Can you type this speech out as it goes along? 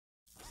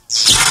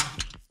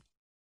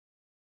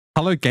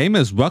Hello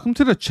gamers, welcome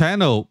to the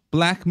channel.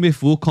 Black Myth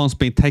Wukong's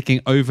been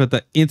taking over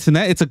the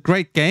internet. It's a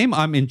great game.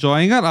 I'm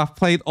enjoying it. I've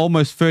played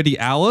almost 30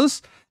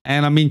 hours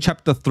and I'm in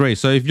chapter 3.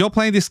 So if you're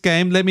playing this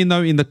game, let me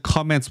know in the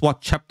comments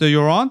what chapter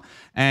you're on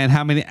and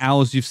how many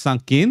hours you've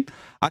sunk in.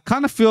 I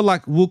kind of feel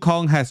like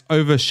Wukong has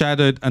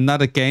overshadowed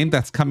another game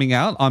that's coming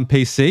out on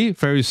PC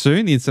very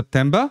soon in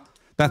September.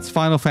 That's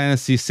Final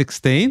Fantasy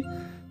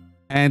XVI.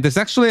 And there's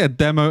actually a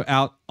demo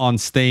out on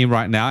Steam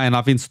right now, and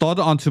I've installed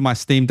it onto my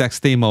Steam Deck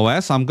Steam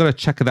OS. I'm going to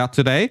check it out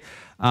today.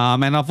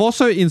 And I've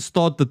also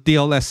installed the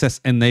DLSS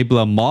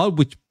Enabler Mod,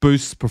 which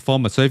boosts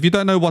performance. So if you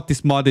don't know what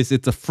this mod is,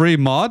 it's a free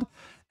mod,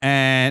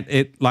 and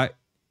it like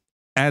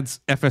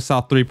adds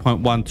FSR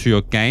 3.1 to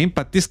your game.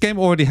 But this game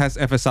already has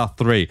FSR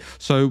 3.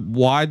 So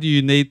why do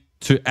you need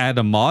to add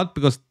a mod?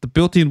 Because the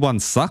built-in one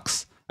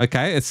sucks.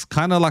 Okay, it's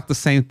kind of like the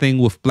same thing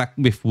with Black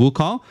Myth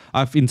Wukong.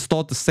 I've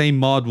installed the same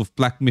mod with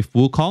Black Myth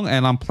Wukong,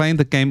 and I'm playing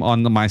the game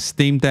on my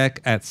Steam Deck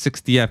at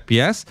 60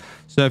 FPS.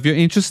 So if you're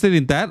interested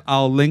in that,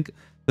 I'll link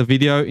the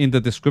video in the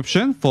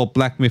description for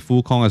Black Myth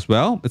Wukong as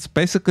well. It's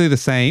basically the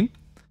same.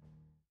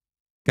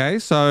 Okay,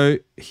 so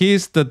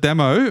here's the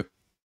demo,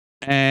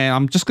 and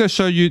I'm just going to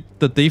show you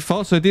the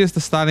default. So this is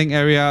the starting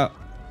area.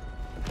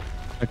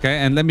 Okay,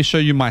 and let me show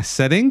you my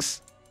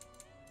settings.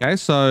 Okay,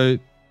 so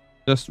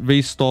just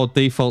restore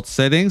default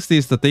settings.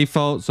 This is the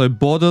default. So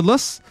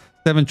borderless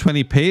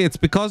 720p. It's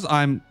because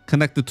I'm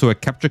connected to a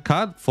capture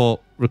card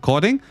for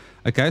recording.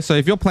 Okay, so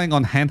if you're playing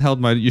on handheld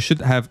mode, you should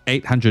have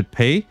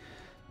 800p.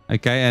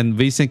 Okay, and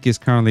VSync is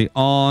currently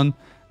on.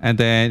 And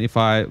then if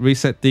I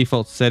reset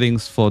default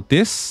settings for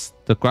this,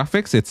 the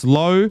graphics, it's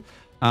low.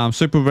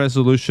 Super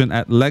resolution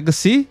at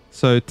legacy.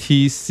 So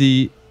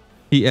TSC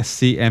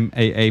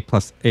MAA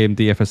plus AMD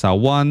FSR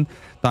 1.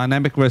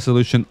 Dynamic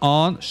resolution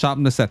on.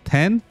 Sharpness at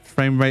 10.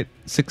 Frame rate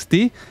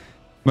 60.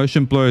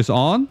 Motion blur is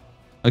on.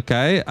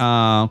 Okay.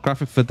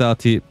 Graphic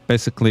fidelity,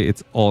 basically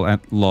it's all at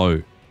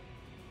low.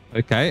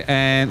 Okay,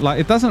 and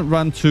like it doesn't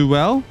run too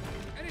well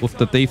with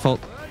the default,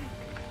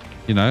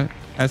 you know,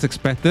 as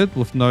expected,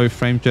 with no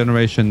frame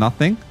generation,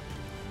 nothing.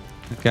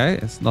 Okay,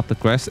 it's not the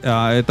best.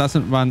 It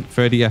doesn't run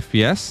 30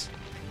 FPS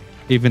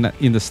even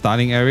in the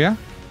starting area.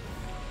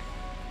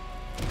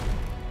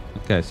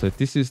 Okay, so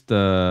this is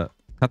the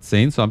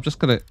cutscene. So I'm just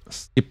gonna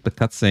skip the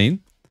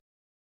cutscene.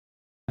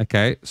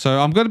 Okay,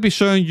 so I'm going to be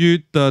showing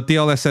you the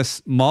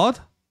DLSS mod,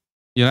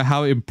 you know,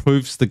 how it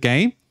improves the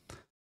game.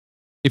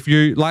 If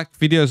you like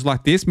videos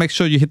like this, make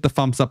sure you hit the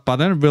thumbs up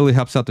button. It really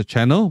helps out the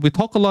channel. We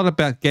talk a lot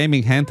about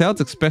gaming handhelds,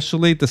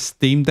 especially the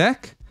Steam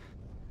Deck,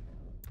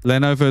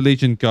 Lenovo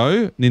Legion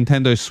Go,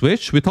 Nintendo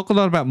Switch. We talk a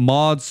lot about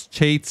mods,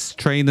 cheats,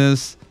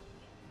 trainers,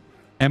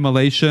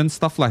 emulation,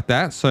 stuff like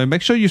that. So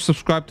make sure you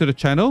subscribe to the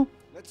channel.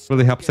 It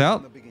really helps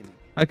out.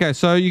 Okay,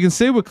 so you can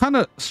see we're kind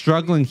of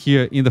struggling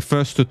here in the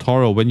first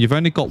tutorial when you've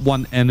only got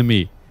one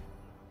enemy.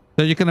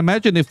 So you can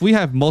imagine if we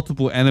have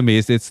multiple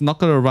enemies, it's not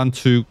going to run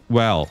too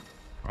well.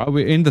 Right?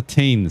 We're in the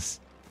teens.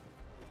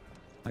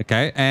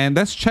 Okay, and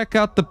let's check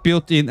out the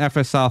built-in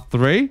FSR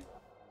 3.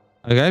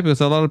 Okay, because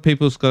a lot of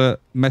people's got to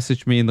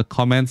message me in the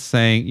comments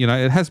saying, you know,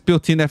 it has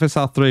built-in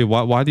FSR 3.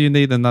 Why do you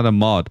need another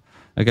mod?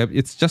 Okay,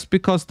 it's just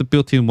because the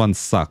built-in one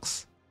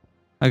sucks.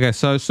 Okay,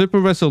 so super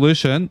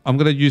resolution, I'm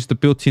going to use the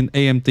built-in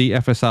AMD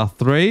FSR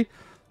 3.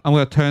 I'm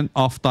going to turn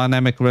off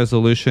dynamic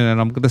resolution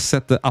and I'm going to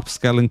set the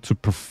upscaling to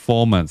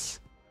performance.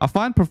 I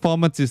find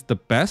performance is the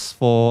best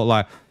for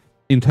like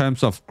in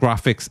terms of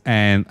graphics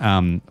and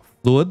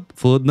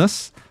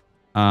fluidness.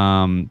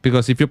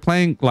 Because if you're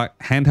playing like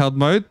handheld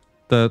mode,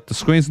 the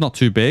screen's not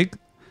too big.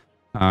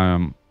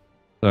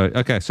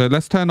 Okay, so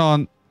let's turn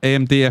on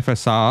AMD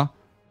FSR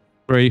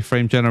 3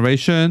 frame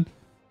generation.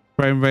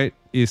 Frame rate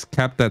is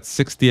capped at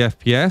 60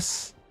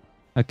 FPS.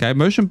 Okay,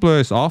 motion blur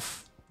is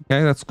off.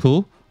 Okay, that's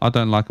cool. I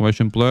don't like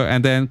motion blur.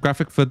 And then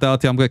graphic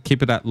fidelity, I'm going to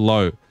keep it at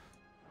low.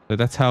 So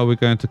that's how we're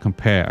going to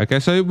compare. Okay,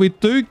 so we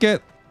do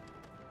get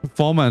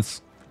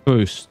performance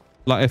boost.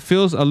 Like it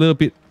feels a little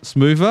bit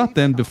smoother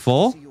than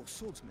before.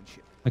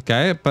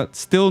 Okay, but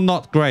still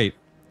not great.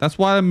 That's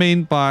what I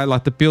mean by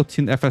like the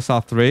built-in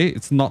FSR 3.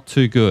 It's not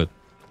too good.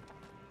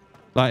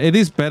 Like it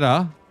is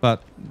better,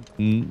 but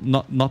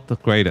not the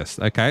greatest.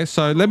 Okay,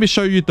 so let me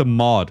show you the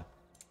mod.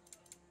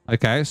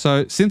 Okay,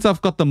 so since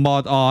I've got the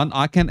mod on,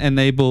 I can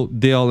enable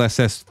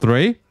DLSS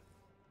 3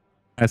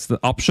 as the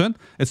option.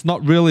 It's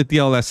not really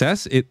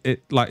DLSS.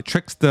 It like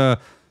tricks the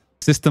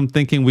system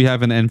thinking we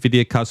have an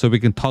NVIDIA card, so we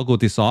can toggle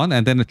this on,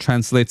 and then it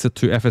translates it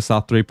to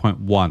FSR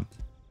 3.1.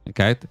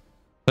 Okay,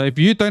 so if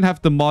you don't have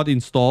the mod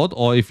installed,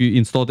 or if you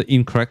installed it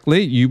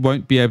incorrectly, you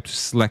won't be able to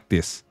select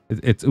this.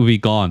 It will be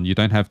gone. You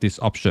don't have this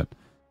option.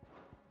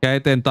 Okay,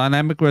 then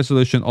dynamic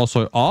resolution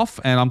also off,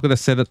 and I'm going to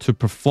set it to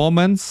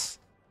performance.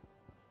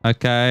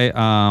 Okay,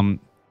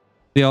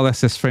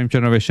 DLSS frame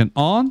generation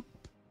on.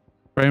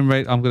 Frame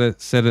rate, I'm going to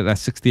set it at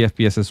 60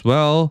 FPS as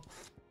well.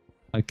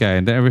 Okay,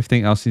 and then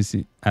everything else is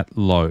at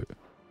low.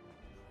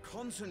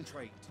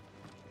 Concentrate.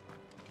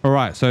 All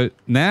right, so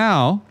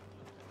now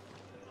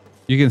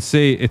you can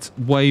see it's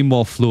way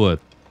more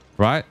fluid,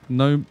 right?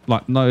 No,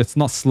 it's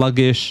not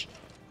sluggish.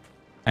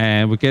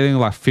 and we're getting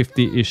like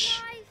 50-ish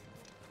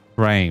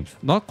frames.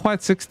 Not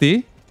quite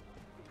 60.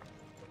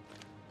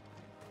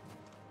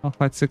 Not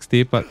quite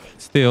 60, but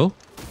still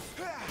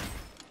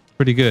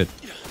pretty good.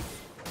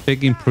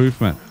 Big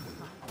improvement.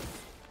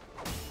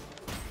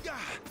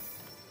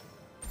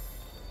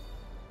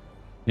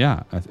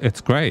 Yeah,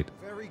 it's great.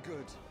 Very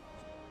good.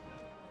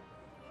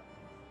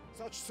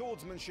 Such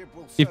swordsmanship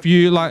will If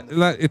you like,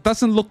 it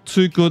doesn't look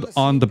too good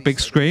on the big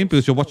screen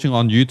because you're watching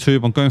on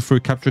YouTube. I'm going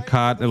through capture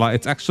card. Like,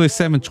 it's actually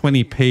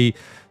 720p.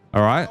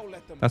 All right,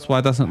 that's why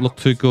it doesn't look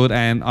too good.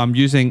 And I'm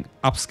using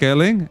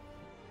upscaling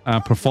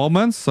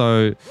performance.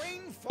 So,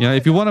 you know,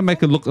 if you want to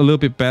make it look a little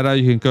bit better,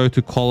 you can go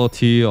to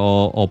quality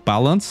or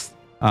balance.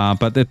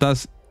 But it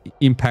does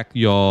impact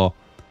your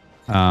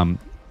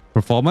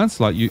performance.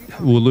 Like, you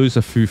will lose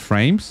a few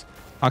frames.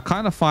 I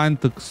kind of find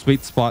the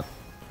sweet spot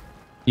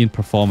in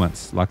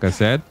performance, like I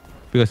said,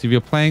 because if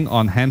you're playing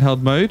on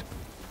handheld mode,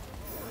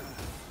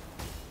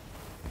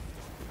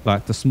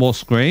 like the small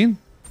screen,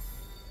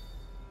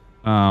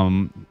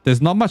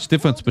 there's not much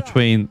difference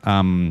between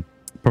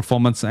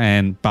performance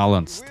and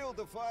balanced.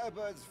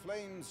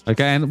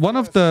 Okay, and one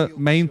of the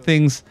main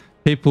things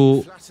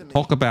people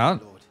talk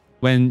about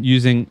when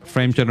using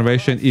frame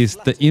generation is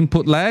the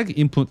input lag,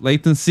 input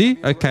latency.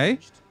 Okay,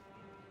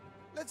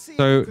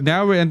 so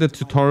now we're in the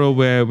tutorial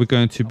where we're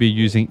going to be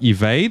using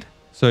evade.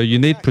 So you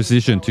need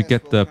precision to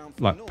get the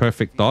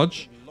perfect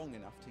dodge.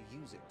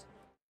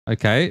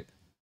 Okay,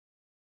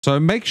 so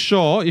make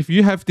sure if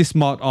you have this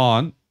mod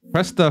on,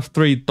 press the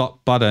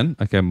 3-dot button.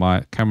 Okay,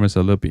 my camera's a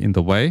little bit in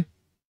the way.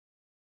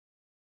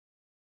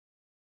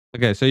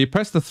 Okay, so you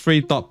press the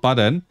 3-dot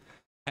button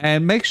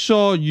and make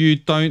sure you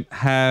don't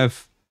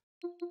have,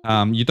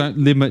 you don't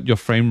limit your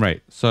frame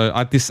rate. So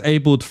I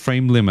disabled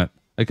frame limit.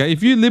 Okay,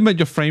 if you limit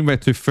your frame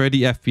rate to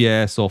 30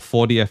 FPS or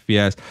 40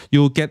 FPS,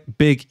 you'll get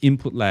big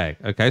input lag.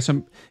 Okay,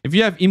 so if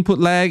you have input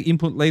lag,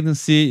 input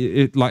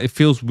latency, it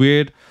feels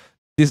weird,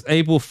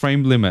 disable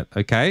frame limit.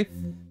 Okay,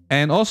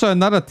 and also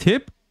another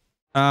tip,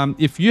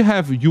 if you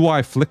have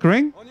UI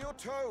flickering, On your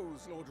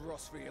toes, Lord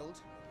Rossfield.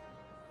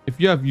 if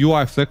you have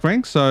UI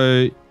flickering,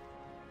 so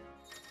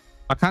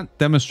I can't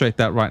demonstrate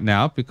that right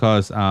now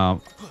because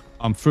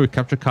I'm through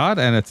capture card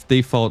and it's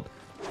default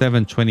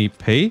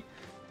 720p.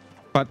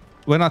 But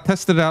when I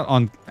tested it out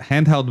on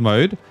handheld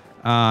mode,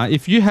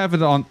 if you have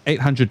it on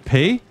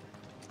 800p,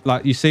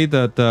 like you see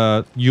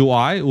the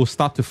UI will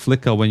start to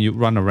flicker when you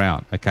run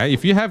around. Okay,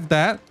 if you have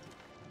that,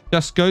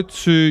 just go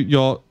to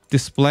your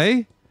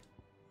display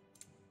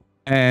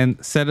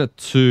and set it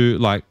to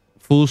like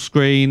full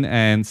screen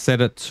and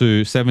set it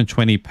to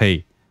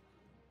 720p.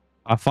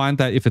 I find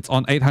that if it's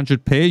on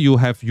 800p, you'll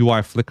have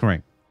UI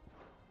flickering.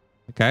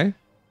 Okay,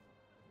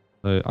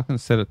 so I can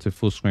set it to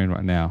full screen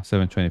right now,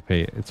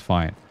 720p. It's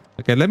fine.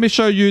 Okay, let me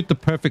show you the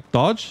perfect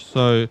dodge.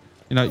 So,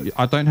 you know,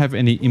 I don't have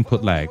any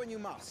input lag.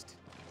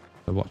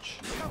 So watch.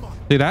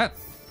 See that?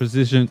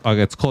 Precision.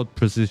 Okay, it's called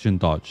precision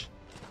dodge.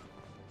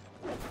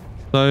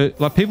 So,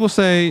 like people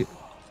say,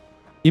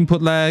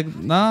 input lag.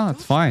 Nah,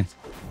 it's fine.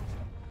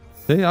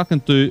 See, I can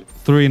do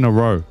 3 in a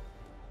row.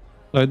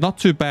 So, not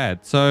too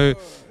bad. So,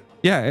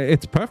 yeah,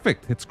 it's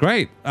perfect. It's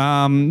great.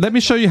 Let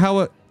me show you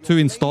how to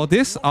install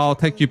this. I'll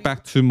take you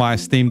back to my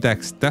Steam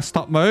Deck's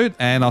desktop mode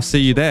and I'll see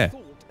you there.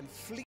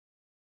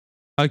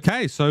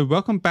 Okay, so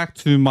welcome back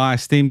to my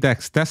Steam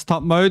Deck's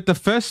desktop mode. The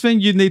first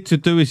thing you need to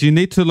do is you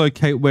need to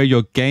locate where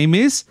your game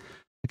is.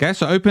 Okay,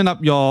 so open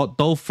up your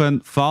Dolphin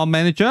file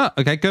manager.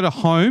 Okay, go to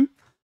home.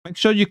 Make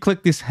sure you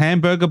click this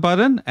hamburger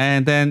button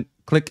and then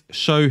click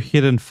show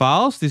hidden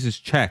files. This is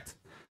checked.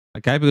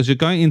 Okay, because you're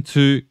going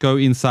to go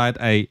inside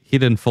a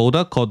hidden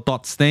folder called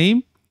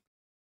 .steam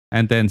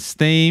and then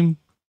Steam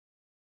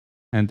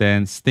and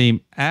then Steam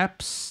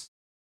apps.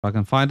 If I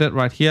can find it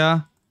right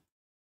here.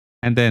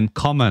 And then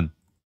common.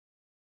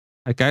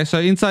 Okay, so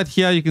inside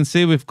here, you can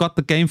see we've got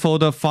the game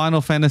folder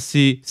Final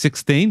Fantasy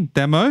XVI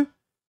Demo.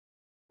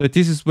 So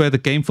this is where the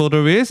game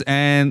folder is.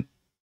 And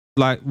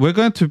like we're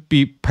going to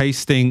be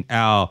pasting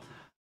our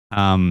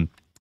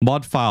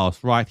mod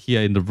files right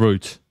here in the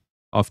root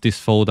of this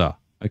folder.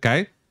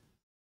 Okay.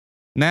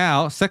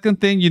 Now,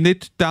 second thing, you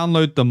need to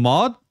download the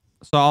mod.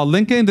 So I'll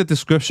link it in the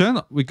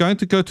description. We're going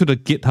to go to the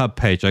GitHub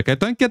page. Okay,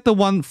 don't get the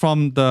one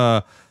from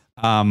the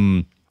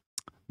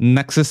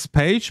Nexus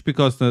page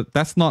because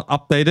that's not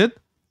updated.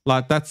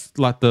 Like that's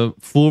like the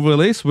full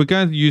release. We're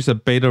going to use a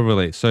beta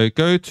release. So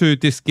go to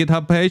this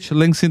GitHub page,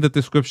 links in the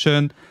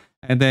description,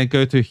 and then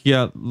go to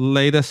here,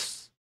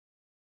 latest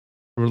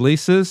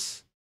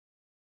releases.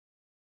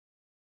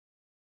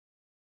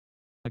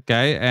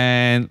 Okay,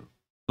 and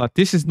like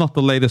this is not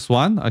the latest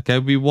one. Okay,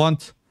 we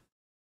want,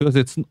 because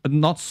it's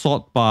not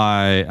sort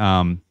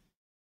by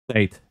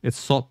date, it's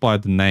sort by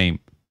the name.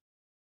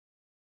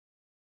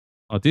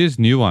 Oh, this is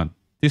new one.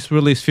 This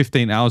released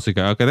 15 hours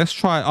ago. Okay, let's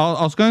try.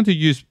 I was going to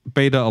use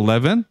beta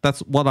 11.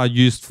 That's what I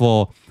used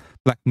for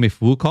Black Myth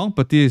Wukong,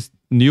 but this is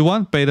new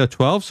one, beta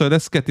 12. So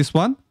let's get this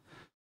one,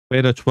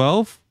 beta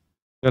 12.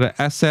 Go to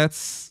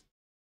assets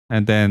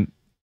and then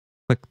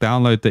click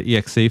download the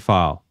exe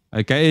file.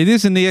 Okay, it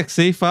is an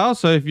exe file.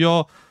 So if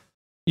you're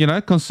you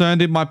know,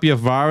 concerned it might be a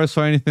virus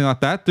or anything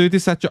like that, do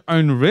this at your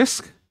own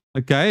risk.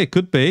 Okay, it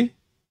could be.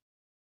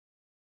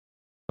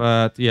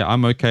 But yeah,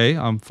 I'm okay.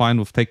 I'm fine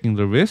with taking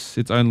the risk.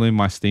 It's only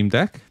my Steam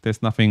Deck.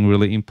 There's nothing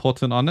really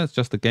important on it. It's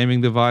just a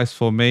gaming device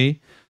for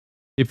me.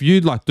 If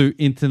you like do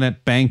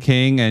internet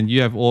banking and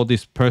you have all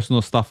this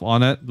personal stuff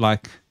on it,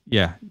 like,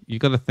 yeah, you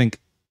got to think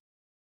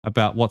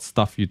about what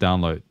stuff you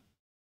download.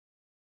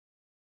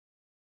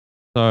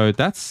 So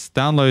that's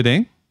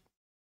downloading,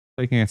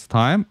 taking its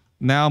time.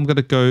 Now I'm going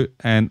to go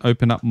and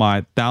open up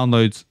my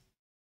downloads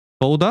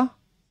folder.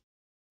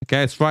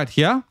 Okay, it's right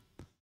here.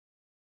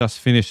 Just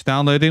finished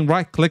downloading.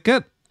 Right click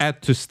it,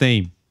 add to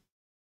Steam.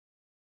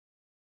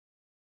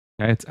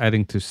 Okay, it's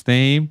adding to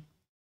Steam.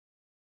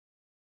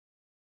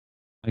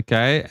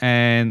 Okay,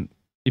 and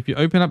if you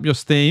open up your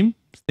Steam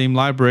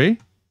library,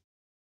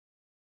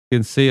 you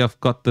can see I've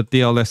got the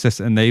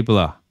DLSS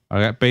Enabler.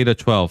 Okay, beta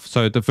 12.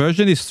 So the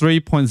version is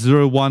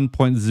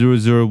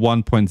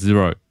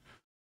 3.01.001.0.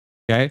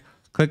 Okay,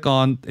 click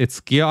on its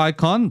gear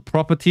icon,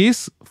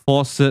 properties,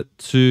 force it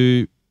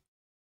to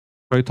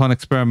Proton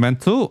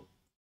Experimental,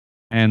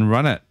 and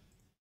run it.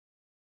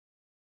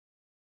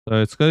 So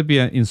it's going to be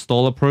an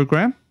installer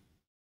program.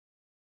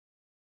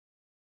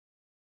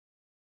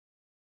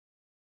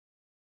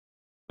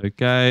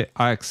 Okay,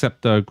 I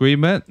accept the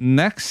agreement.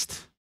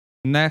 Next.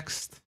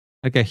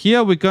 Okay,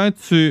 here we're going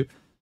to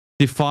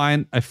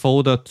define a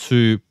folder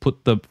to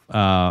put the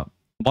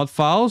mod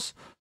files.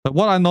 But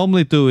what I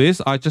normally do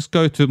is I just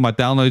go to my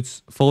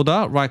downloads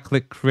folder, right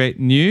click, create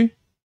new.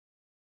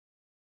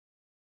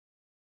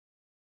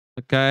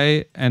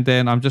 Okay, and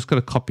then I'm just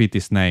going to copy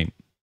this name.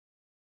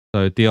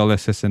 So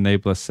DLSS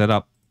Enabler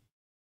Setup.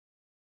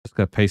 Just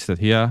going to paste it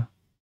here.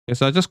 Okay,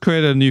 so I just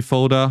created a new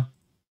folder.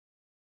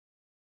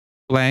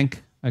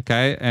 Blank.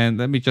 Okay, and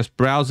let me just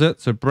browse it.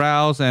 So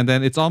browse, and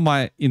then it's on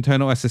my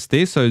internal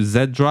SSD. So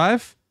Z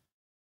drive,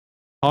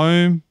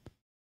 home,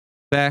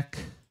 back,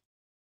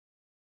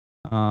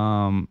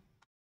 downloads.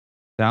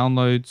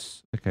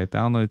 Okay,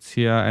 downloads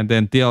here, and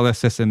then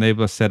DLSS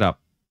Enabler Setup.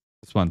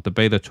 This one, the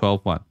beta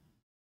 12 one.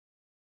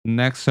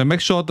 Next, so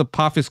make sure the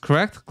path is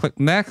correct. Click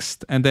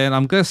next, and then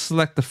I'm going to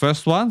select the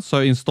first one. So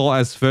install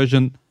as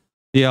version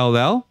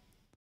DLL.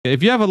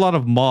 If you have a lot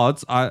of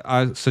mods,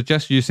 I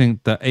suggest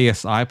using the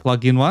ASI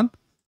plugin one.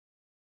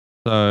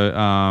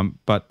 So,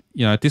 but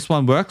you know, this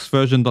one works.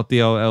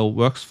 Version.dll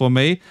works for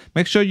me.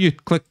 Make sure you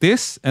click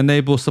this,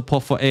 enable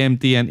support for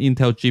AMD and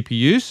Intel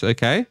GPUs.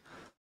 Okay,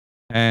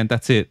 and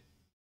that's it.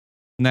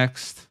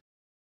 Next,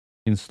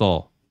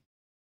 install.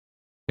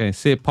 Okay,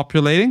 see it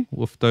populating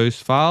with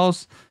those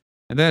files.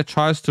 And then it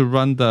tries to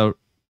run the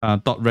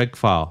 .reg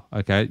file.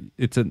 Okay,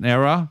 it's an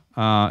error.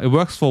 It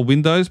works for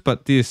Windows,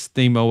 but this is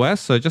Steam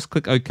OS. So just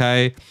click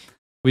OK.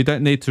 We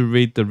don't need to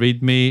read the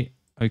README.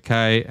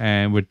 Okay,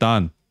 and we're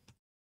done.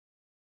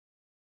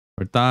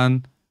 We're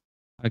done.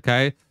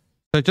 Okay,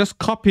 so just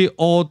copy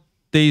all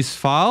these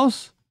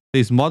files,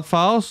 these mod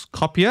files,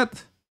 copy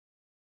it,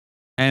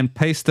 and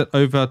paste it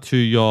over to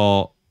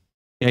your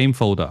game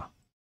folder,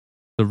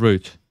 the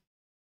root.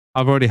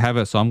 I've already have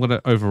it, so I'm going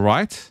to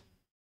overwrite.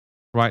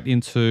 Right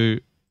into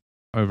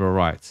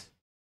overwrite.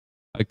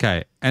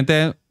 Okay, and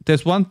then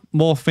there's one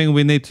more thing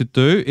we need to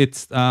do.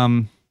 It's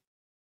sort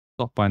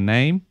by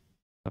name,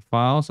 the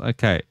files.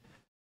 Okay.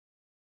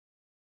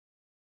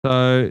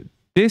 So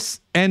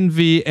this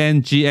nvngx.dll,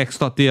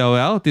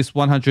 this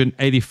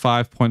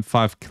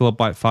 185.5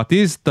 kilobyte file,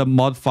 this is the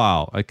mod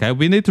file. Okay,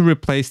 we need to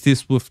replace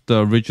this with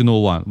the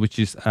original one, which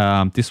is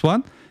this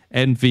one,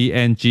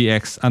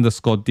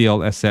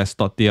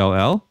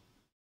 nvngx_dlss.dll.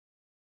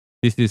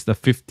 This is the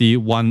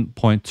 51.2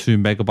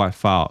 megabyte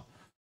file.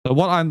 So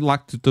what I'd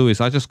like to do is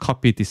I just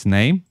copy this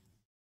name.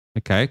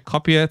 Okay,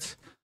 copy it.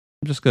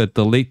 I'm just going to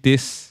delete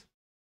this.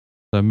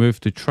 So move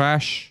to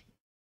trash.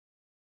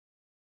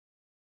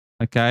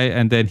 Okay,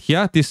 and then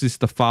here, this is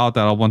the file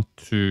that I want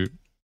to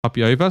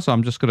copy over. So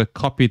I'm just going to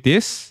copy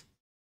this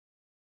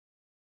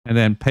and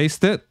then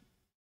paste it.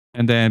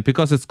 And then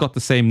because it's got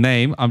the same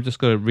name, I'm just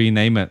going to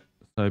rename it.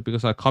 So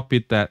because I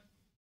copied that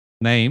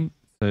name,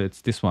 so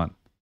it's this one.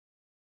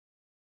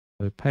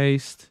 So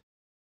paste.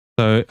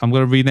 So I'm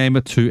going to rename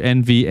it to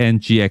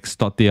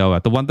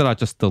nvngx.dll, the one that I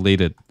just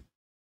deleted.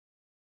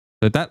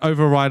 So that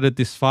overrided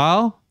this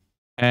file.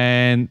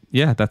 And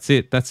yeah, that's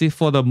it. That's it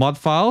for the mod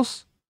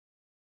files.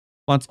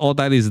 Once all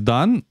that is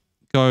done,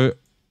 go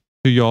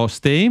to your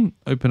Steam,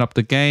 open up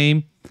the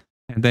game,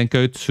 and then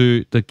go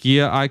to the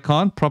gear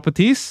icon,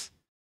 properties,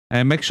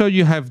 and make sure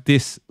you have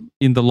this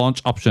in the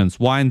launch options.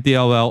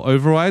 WINEDLL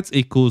overrides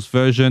equals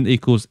version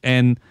equals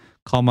n,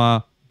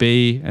 comma,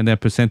 B, and then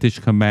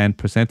percentage command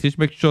percentage.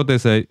 Make sure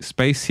there's a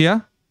space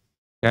here,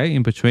 okay,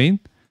 in between.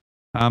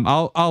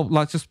 I'll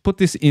like just put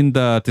this in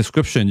the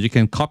description. You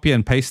can copy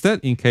and paste it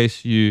in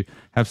case you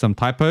have some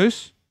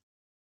typos.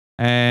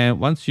 And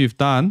once you've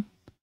done,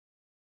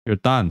 you're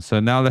done. So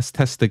now let's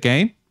test the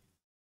game.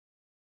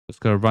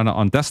 Just going to run it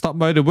on desktop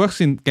mode. It works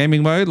in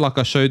gaming mode like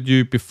I showed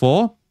you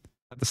before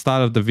at the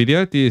start of the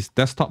video. This is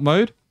desktop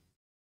mode.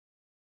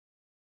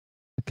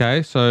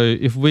 Okay, so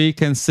if we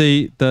can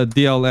see the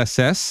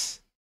DLSS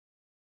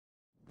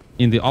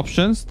in the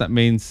options, that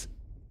means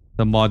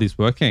the mod is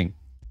working.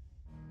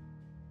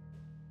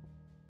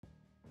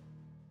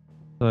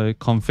 So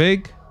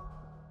config,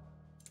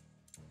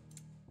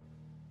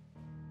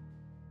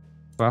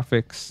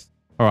 graphics.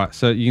 All right,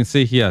 so you can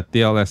see here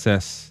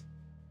DLSS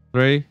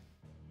 3.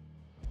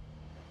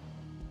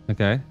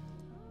 Okay,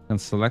 I can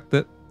select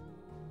it.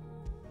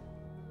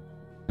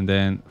 And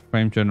then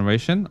frame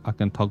generation, I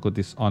can toggle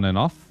this on and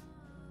off.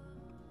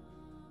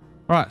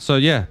 All right, so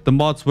yeah, the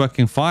mod's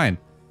working fine.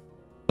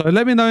 So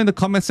let me know in the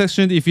comment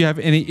section if you have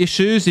any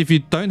issues. If you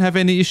don't have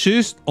any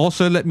issues,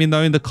 also let me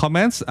know in the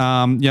comments.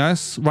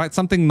 Yes, write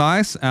something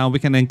nice. We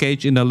can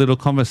engage in a little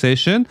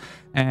conversation.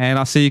 And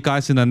I'll see you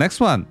guys in the next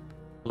one.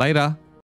 Later.